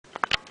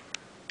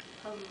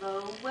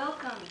Hello,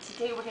 welcome.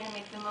 Today we're going to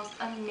make the most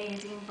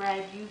amazing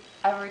bread you've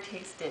ever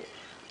tasted.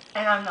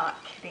 And I'm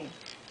not kidding.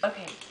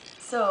 Okay,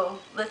 so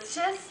let's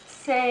just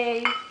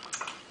say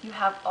you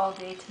have all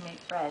day to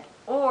make bread.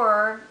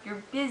 Or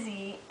you're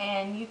busy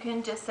and you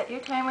can just set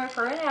your timer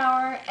for an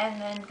hour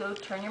and then go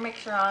turn your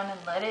mixer on and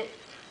let it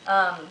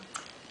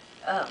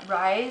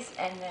rise,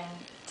 and then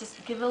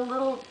just give it a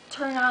little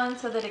turn on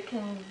so that it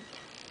can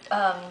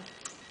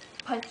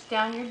punch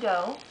down your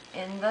dough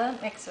in the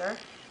mixer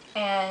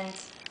and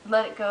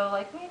let it go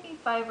like maybe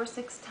 5 or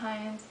 6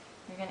 times.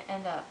 You're going to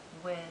end up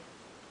with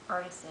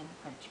Artisan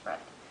French bread.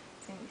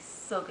 It's going to be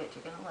so good.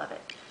 You're going to love it.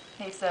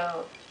 Okay,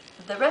 so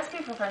the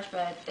recipe for French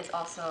bread is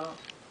also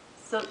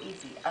so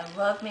easy. I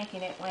love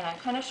making it when I'm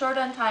kind of short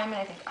on time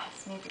and I think I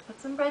just need to put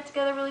some bread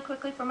together really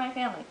quickly for my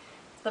family.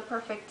 It's the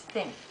perfect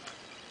thing.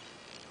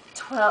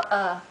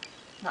 4.5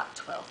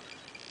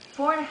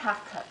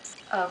 cups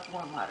of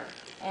warm water.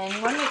 And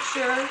you want to make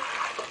sure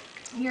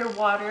your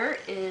water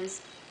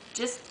is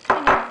just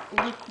kind of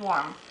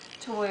lukewarm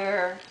to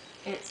where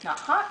it's not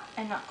hot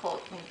and not cold.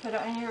 When you put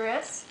it on your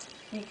wrist,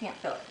 you can't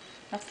feel it.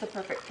 That's the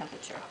perfect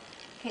temperature.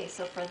 Okay,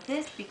 so for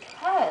this,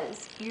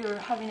 because you're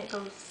having it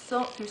go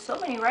through so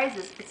many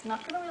rises, it's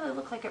not going to really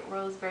look like it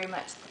rose very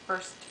much the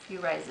first few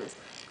rises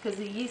because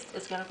the yeast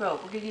is going to grow.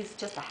 We're going to use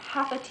just a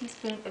half a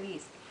teaspoon of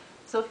yeast.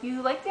 So if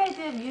you like the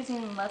idea of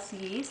using less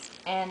yeast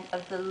and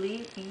of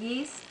the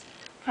yeast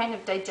kind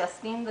of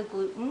digesting the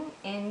gluten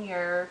in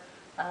your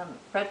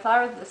bread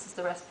flour, this is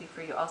the recipe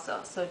for you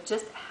also. So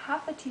just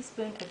half a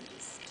teaspoon of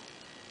yeast,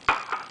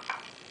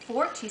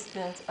 4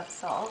 teaspoons of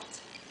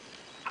salt,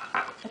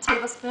 a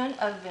tablespoon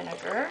of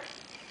vinegar,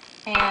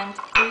 and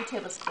 3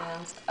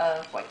 tablespoons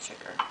of white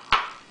sugar.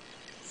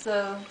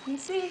 So you can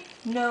see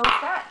no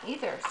fat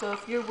either. So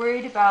if you're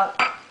worried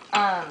about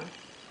fat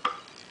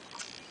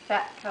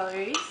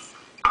calories,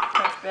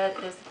 French bread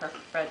is the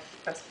perfect bread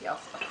recipe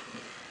also.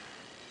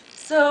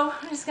 So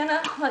I'm just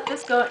gonna let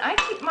this go. And I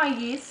keep my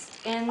yeast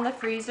in the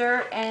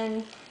freezer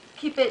and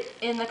keep it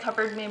in the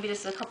cupboard maybe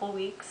just a couple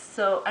weeks,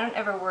 so I don't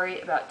ever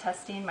worry about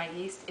testing my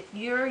yeast. If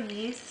you're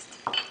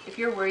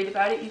worried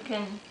about it, you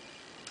can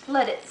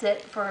let it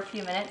sit for a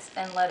few minutes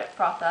and let it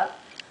froth up.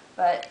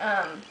 But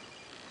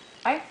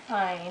I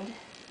find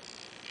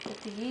that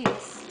the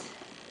yeast,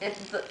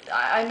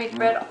 I make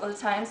bread all the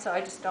time, so I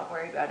just don't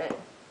worry about it.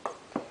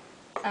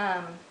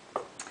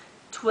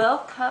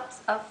 12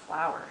 cups of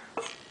flour.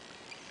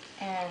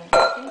 And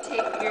you can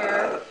take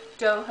your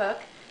dough hook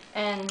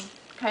and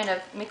kind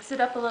of mix it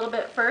up a little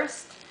bit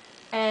first.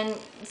 And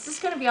it's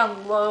just going to be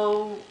on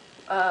low,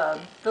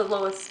 the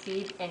lowest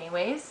speed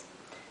anyways.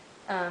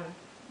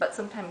 But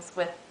sometimes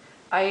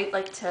I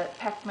like to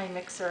pack my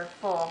mixer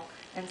full,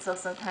 and so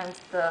sometimes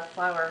the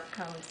flour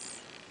comes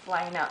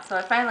flying out. So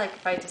I find like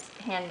if I just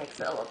hand mix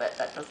it a little bit,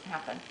 that doesn't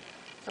happen.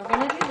 So we're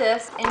going to do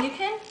this, and you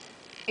can,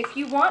 if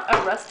you want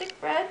a rustic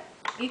bread,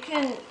 you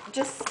can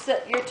just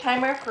set your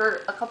timer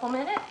for a couple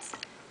minutes.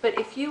 But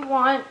if you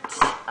want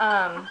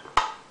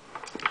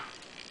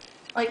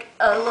like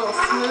a little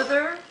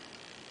smoother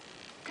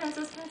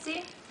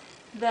consistency,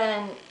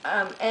 then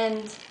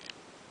and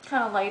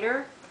kind of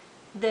lighter,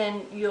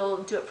 then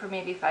you'll do it for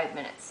maybe 5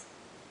 minutes.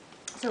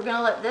 So we're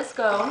gonna let this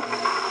go.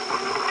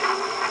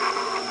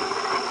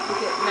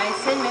 Get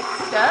nice and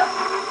mixed up,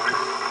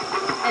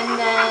 and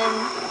then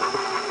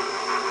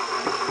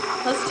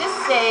let's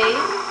just say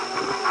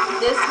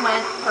this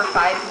went for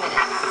 5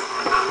 minutes.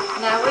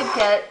 And I would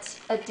get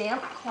a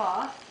damp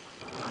cloth,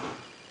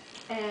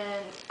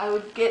 and I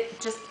would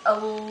get just a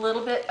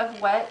little bit of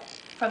wet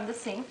from the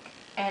sink,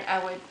 and I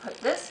would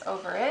put this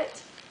over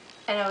it,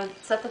 and I would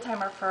set the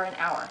timer for an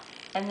hour.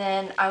 And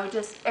then I would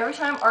just, every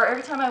time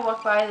I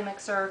walk by the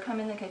mixer or come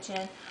in the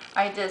kitchen,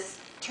 I just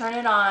turn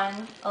it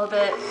on a little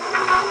bit and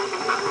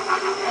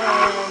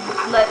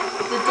let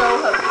the dough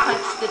hook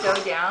punch the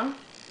dough down,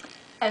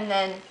 and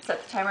then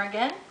set the timer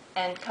again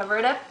and cover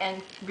it up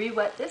and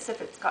re-wet this if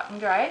it's gotten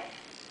dry.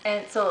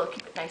 And so it'll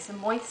keep it nice and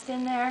moist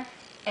in there.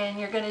 And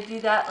you're going to do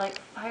that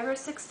like 5 or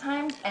 6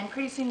 times, and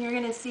pretty soon you're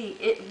going to see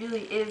it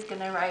really is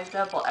going to rise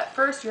double. At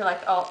first you're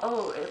like,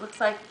 oh, it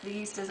looks like the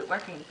yeast isn't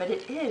working, but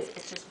it is.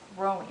 It's just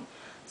growing.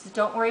 So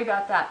don't worry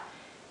about that.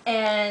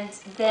 And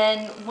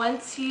then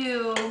once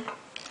you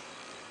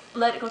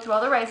let it go through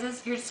all the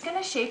rises, you're just going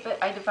to shape it.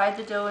 I divide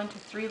the dough into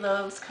 3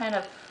 loaves, kind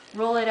of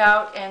roll it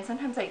out, and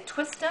sometimes I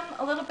twist them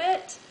a little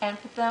bit and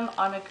put them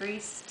on a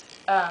greased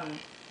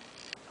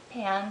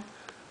pan.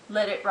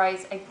 Let it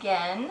rise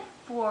again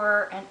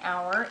for an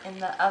hour in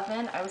the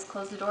oven. I always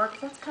close the door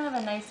because that's kind of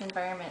a nice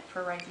environment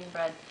for rising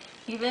bread.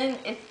 Even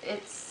if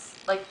it's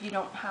like you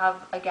don't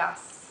have a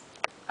gas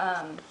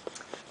oven,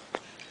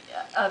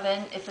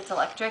 if it's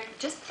electric,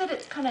 just that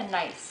it's kind of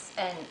nice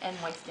and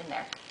moist in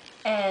there.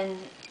 And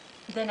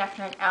then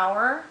after an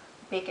hour,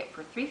 bake it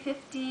for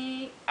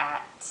 350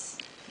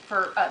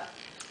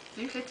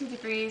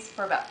 degrees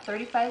for about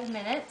 35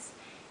 minutes.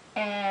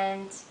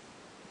 And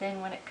then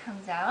when it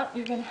comes out,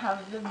 you're going to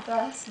have the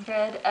best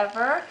bread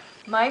ever.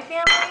 My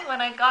family,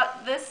 when I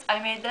got this, I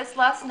made this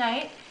last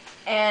night,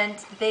 and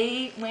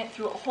they went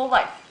through a whole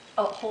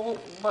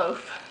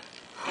loaf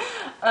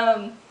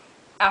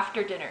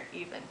after dinner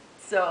even.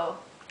 So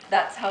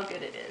that's how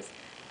good it is.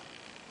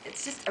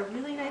 It's just a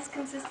really nice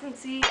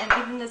consistency, and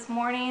even this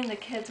morning the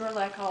kids were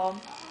like, oh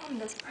Mom,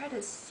 this bread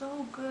is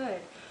so good.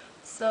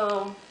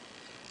 So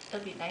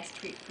it'll be a nice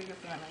treat for your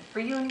family, for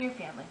you and your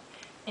family.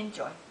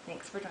 Enjoy.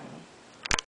 Thanks for joining me.